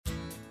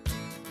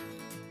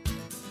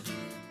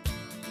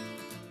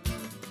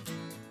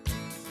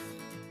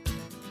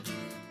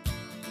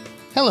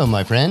Hello,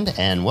 my friend,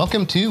 and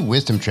welcome to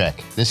Wisdom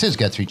Trek. This is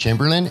Guthrie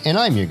Chamberlain, and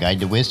I'm your guide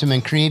to wisdom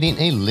and creating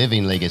a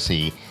living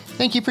legacy.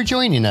 Thank you for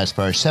joining us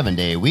for our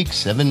 7-day-a-week,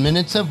 7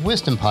 Minutes of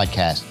Wisdom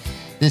podcast.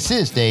 This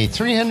is day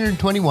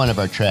 321 of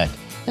our trek.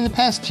 In the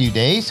past few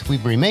days,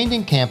 we've remained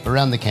in camp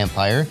around the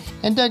campfire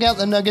and dug out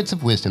the nuggets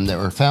of wisdom that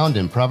were found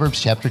in Proverbs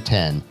chapter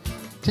 10.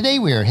 Today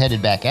we are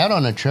headed back out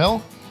on a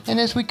trail, and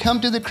as we come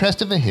to the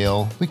crest of a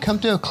hill, we come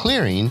to a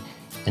clearing,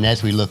 and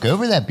as we look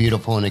over that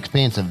beautiful and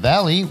expansive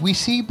valley, we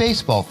see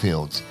baseball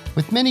fields,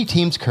 with many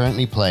teams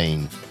currently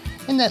playing.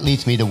 And that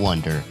leads me to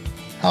wonder,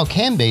 how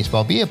can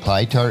baseball be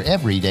applied to our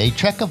everyday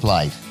trek of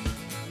life?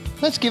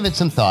 Let's give it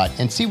some thought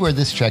and see where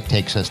this trek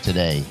takes us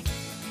today.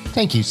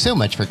 Thank you so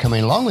much for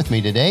coming along with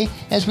me today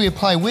as we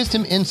apply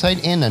wisdom,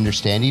 insight, and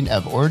understanding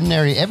of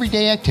ordinary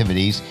everyday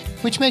activities,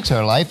 which makes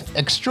our life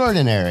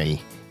extraordinary.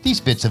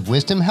 These bits of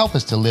wisdom help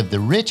us to live the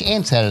rich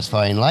and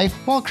satisfying life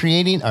while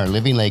creating our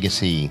living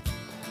legacy.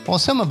 While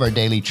some of our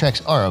daily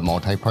treks are a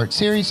multi-part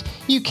series,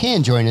 you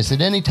can join us at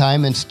any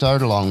time and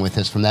start along with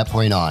us from that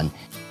point on.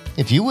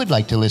 If you would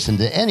like to listen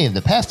to any of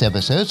the past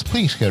episodes,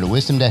 please go to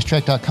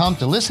wisdom-trek.com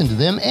to listen to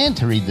them and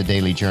to read the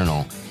daily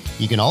journal.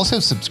 You can also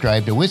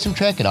subscribe to Wisdom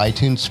Trek at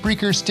iTunes,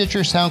 Spreaker,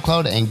 Stitcher,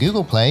 SoundCloud, and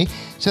Google Play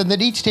so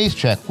that each day's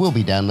trek will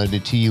be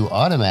downloaded to you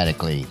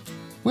automatically.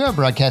 We are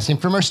broadcasting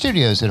from our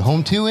studios at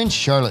Home 2 in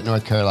Charlotte,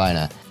 North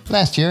Carolina.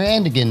 Last year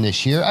and again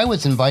this year, I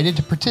was invited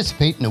to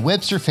participate in the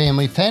Webster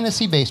Family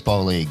Fantasy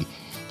Baseball League.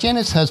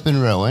 Janet's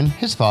husband Rowan,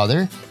 his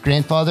father,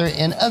 grandfather,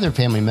 and other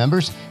family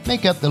members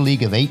make up the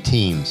league of 8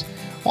 teams.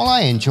 While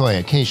I enjoy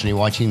occasionally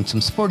watching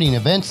some sporting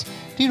events,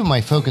 due to my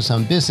focus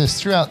on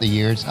business throughout the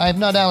years, I have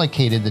not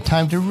allocated the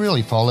time to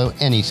really follow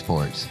any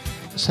sports.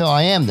 So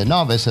I am the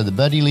novice of the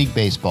Buddy League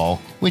Baseball,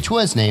 which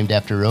was named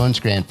after Rowan's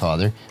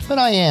grandfather, but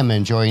I am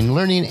enjoying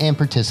learning and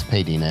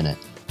participating in it.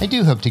 I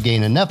do hope to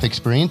gain enough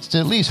experience to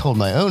at least hold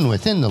my own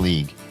within the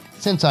league.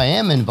 Since I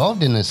am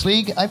involved in this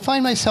league, I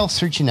find myself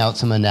searching out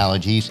some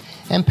analogies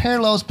and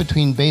parallels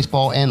between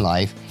baseball and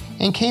life,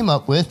 and came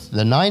up with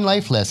the 9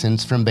 life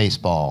lessons from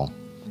baseball.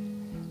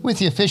 With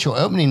the official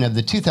opening of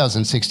the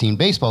 2016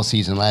 baseball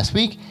season last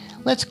week,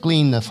 let's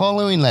glean the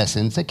following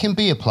lessons that can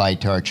be applied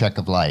to our trek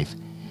of life.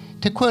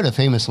 To quote a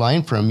famous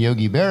line from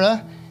Yogi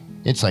Berra,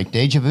 "It's like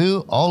deja vu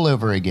all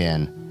over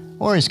again."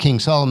 Or as King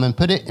Solomon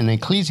put it in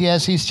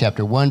Ecclesiastes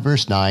chapter 1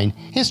 verse 9,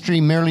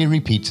 history merely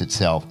repeats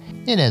itself.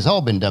 It has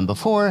all been done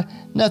before.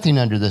 Nothing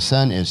under the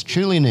sun is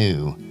truly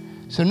new.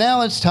 So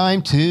now it's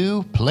time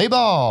to play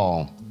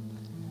ball.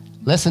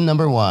 Lesson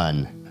number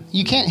 1.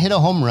 You can't hit a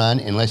home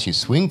run unless you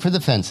swing for the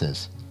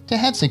fences. To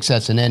have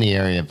success in any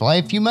area of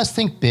life, you must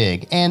think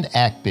big and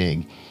act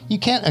big. You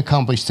can't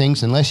accomplish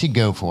things unless you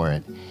go for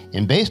it.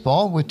 In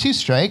baseball, with 2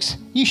 strikes,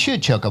 you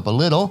should choke up a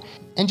little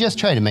and just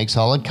try to make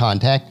solid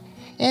contact.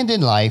 And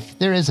in life,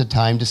 there is a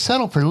time to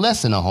settle for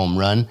less than a home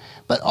run,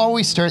 but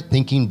always start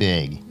thinking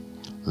big.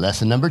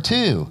 Lesson number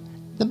 2.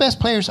 The best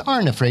players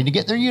aren't afraid to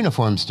get their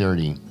uniforms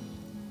dirty.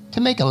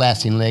 To make a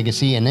lasting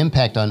legacy and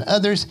impact on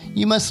others,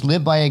 you must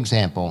live by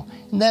example,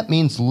 and that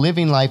means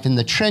living life in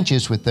the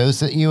trenches with those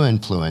that you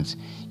influence.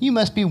 You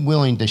must be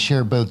willing to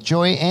share both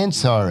joy and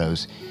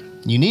sorrows.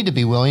 You need to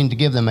be willing to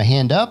give them a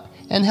hand up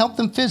and help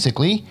them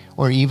physically,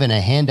 or even a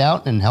hand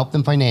out and help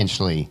them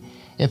financially.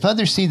 If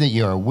others see that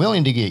you are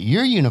willing to get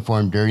your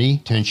uniform dirty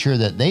to ensure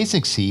that they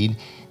succeed,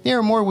 they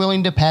are more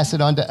willing to pass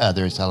it on to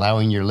others,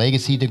 allowing your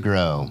legacy to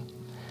grow.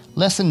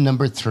 Lesson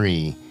number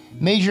 3.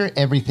 Measure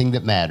everything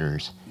that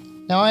matters.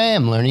 Now I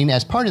am learning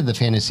as part of the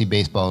Fantasy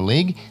Baseball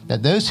League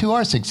that those who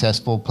are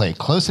successful pay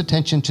close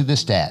attention to the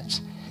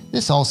stats.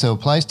 This also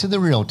applies to the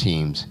real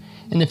teams.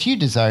 And if you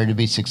desire to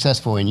be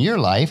successful in your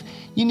life,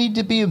 you need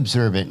to be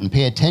observant and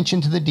pay attention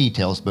to the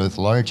details, both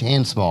large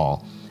and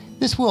small.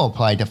 This will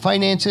apply to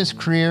finances,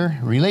 career,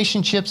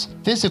 relationships,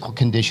 physical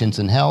conditions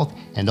and health,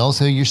 and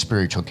also your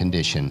spiritual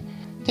condition.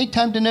 Take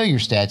time to know your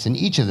stats in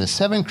each of the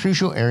 7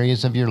 crucial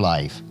areas of your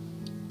life.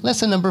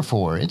 Lesson number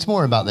 4. It's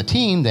more about the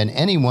team than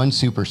any one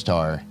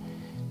superstar.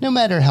 No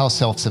matter how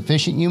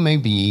self-sufficient you may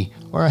be,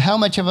 or how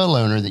much of a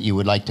loner that you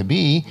would like to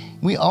be,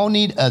 we all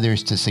need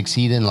others to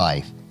succeed in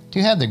life.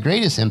 To have the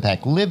greatest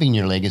impact living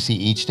your legacy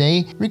each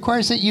day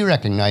requires that you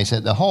recognize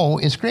that the whole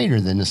is greater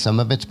than the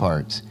sum of its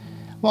parts.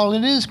 While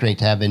it is great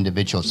to have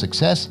individual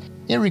success,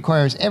 it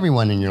requires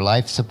everyone in your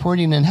life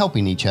supporting and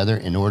helping each other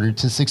in order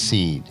to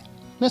succeed.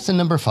 Lesson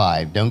number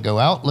 5. Don't go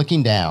out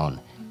looking down.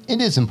 It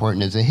is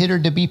important as a hitter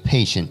to be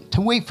patient,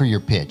 to wait for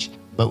your pitch,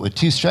 but with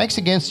 2 strikes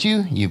against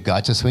you, you've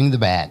got to swing the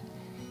bat.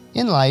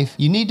 In life,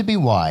 you need to be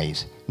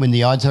wise. When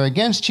the odds are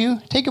against you,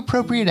 take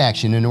appropriate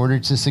action in order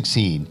to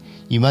succeed.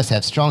 You must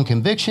have strong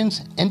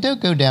convictions and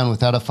don't go down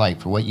without a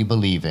fight for what you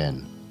believe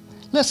in.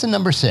 Lesson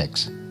number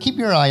 6. Keep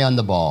your eye on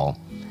the ball.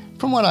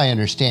 From what I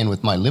understand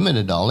with my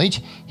limited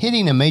knowledge,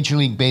 hitting a Major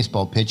League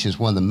Baseball pitch is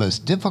one of the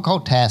most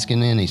difficult tasks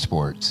in any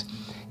sports.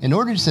 In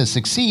order to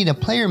succeed, a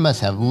player must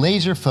have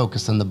laser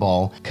focus on the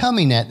ball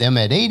coming at them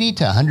at 80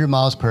 to 100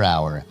 miles per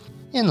hour.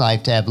 In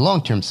life, to have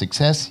long-term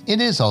success, it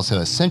is also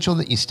essential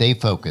that you stay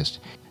focused.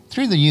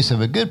 Through the use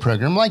of a good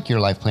program like your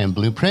Life Plan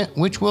Blueprint,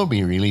 which will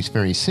be released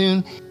very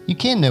soon, You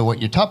can know what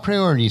your top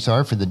priorities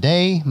are for the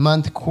day,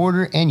 month,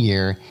 quarter, and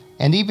year,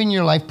 and even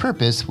your life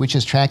purpose, which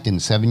is tracked in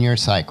 7-year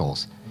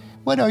cycles.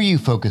 What are you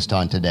focused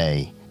on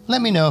today?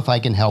 Let me know if I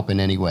can help in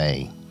any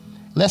way.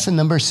 Lesson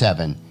number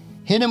 7.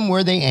 Hit 'em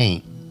where they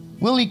ain't.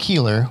 Willie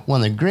Keeler,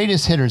 one of the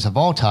greatest hitters of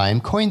all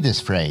time, coined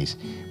this phrase,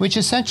 which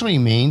essentially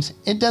means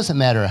it doesn't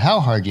matter how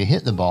hard you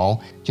hit the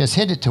ball, just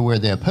hit it to where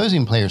the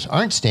opposing players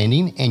aren't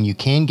standing and you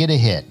can get a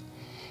hit.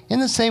 In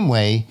the same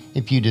way,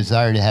 if you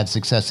desire to have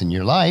success in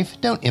your life,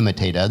 don't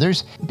imitate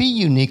others, be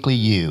uniquely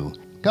you.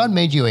 God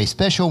made you a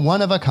special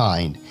one of a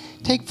kind.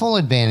 Take full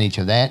advantage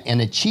of that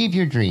and achieve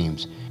your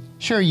dreams.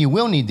 Sure, you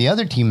will need the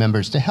other team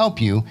members to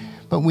help you,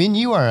 but when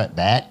you are at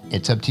bat,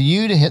 it's up to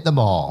you to hit the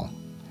ball.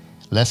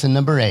 Lesson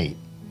number 8.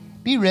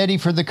 Be ready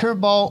for the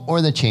curveball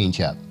or the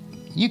changeup.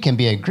 You can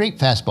be a great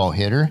fastball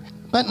hitter,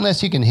 but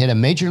unless you can hit a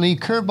major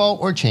league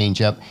curveball or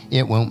changeup,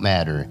 it won't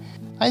matter.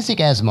 Isaac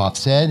Asimov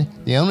said,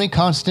 "The only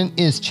constant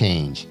is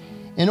change."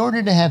 In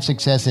order to have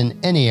success in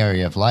any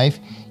area of life,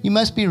 you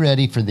must be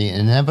ready for the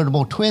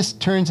inevitable twists,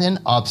 turns, and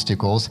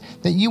obstacles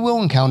that you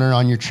will encounter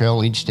on your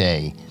trail each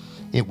day.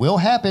 It will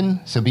happen,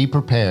 so be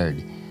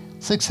prepared.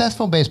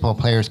 Successful baseball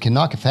players can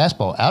knock a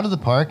fastball out of the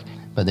park,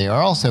 but they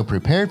are also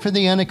prepared for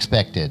the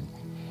unexpected.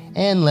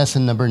 And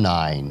lesson number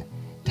 9.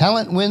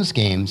 Talent wins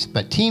games,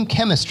 but team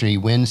chemistry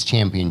wins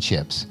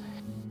championships.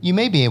 You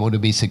may be able to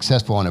be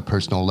successful on a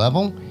personal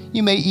level.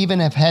 You may even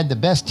have had the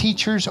best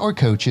teachers or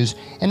coaches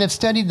and have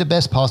studied the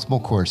best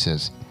possible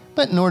courses.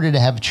 But in order to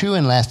have true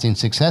and lasting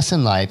success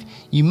in life,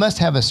 you must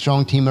have a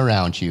strong team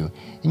around you,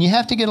 and you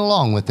have to get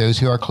along with those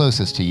who are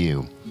closest to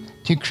you.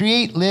 To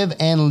create, live,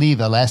 and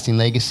leave a lasting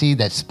legacy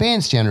that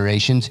spans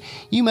generations,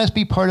 you must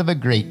be part of a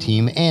great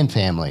team and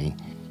family.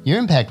 Your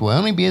impact will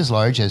only be as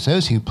large as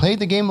those who play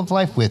the game of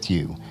life with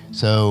you.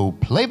 So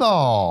play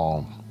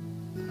ball!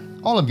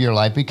 All of your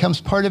life becomes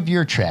part of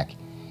your trek.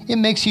 It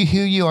makes you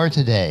who you are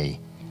today.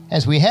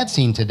 As we have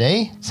seen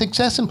today,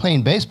 success in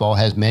playing baseball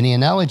has many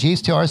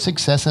analogies to our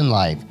success in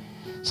life.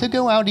 So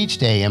go out each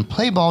day and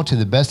play ball to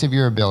the best of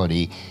your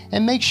ability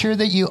and make sure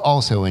that you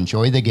also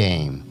enjoy the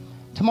game.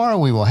 Tomorrow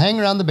we will hang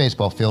around the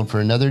baseball field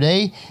for another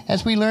day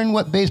as we learn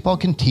what baseball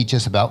can teach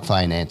us about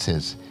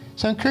finances.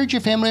 So encourage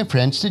your family and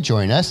friends to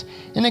join us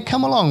and then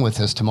come along with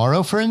us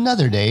tomorrow for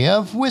another day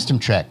of Wisdom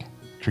Trek,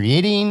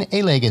 Creating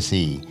a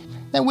Legacy.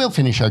 That will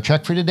finish our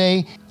trek for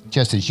today.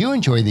 Just as you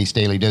enjoy these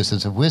daily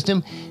doses of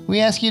wisdom, we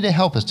ask you to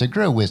help us to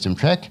grow Wisdom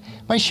Trek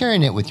by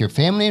sharing it with your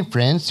family and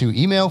friends through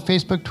email,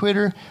 Facebook,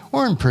 Twitter,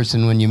 or in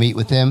person when you meet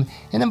with them,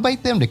 and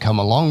invite them to come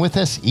along with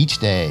us each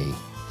day.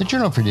 The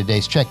journal for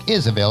today's trek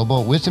is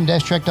available at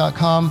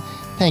wisdom-trek.com.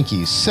 Thank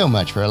you so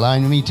much for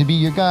allowing me to be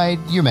your guide,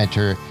 your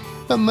mentor,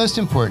 but most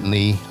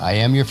importantly, I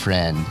am your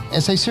friend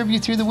as I serve you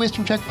through the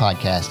Wisdom Trek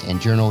podcast and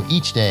journal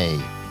each day.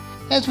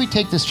 As we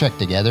take this trek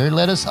together,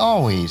 let us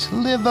always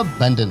live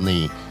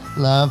abundantly,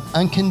 love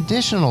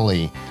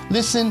unconditionally,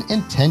 listen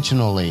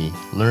intentionally,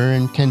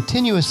 learn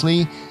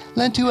continuously,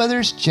 lend to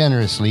others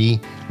generously,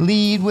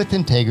 lead with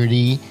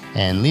integrity,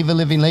 and leave a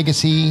living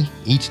legacy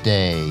each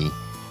day.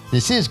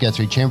 This is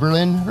Guthrie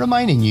Chamberlain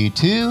reminding you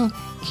to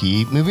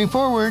keep moving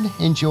forward,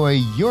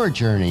 enjoy your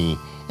journey,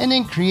 and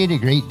then create a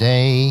great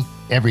day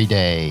every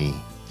day.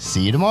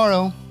 See you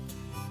tomorrow.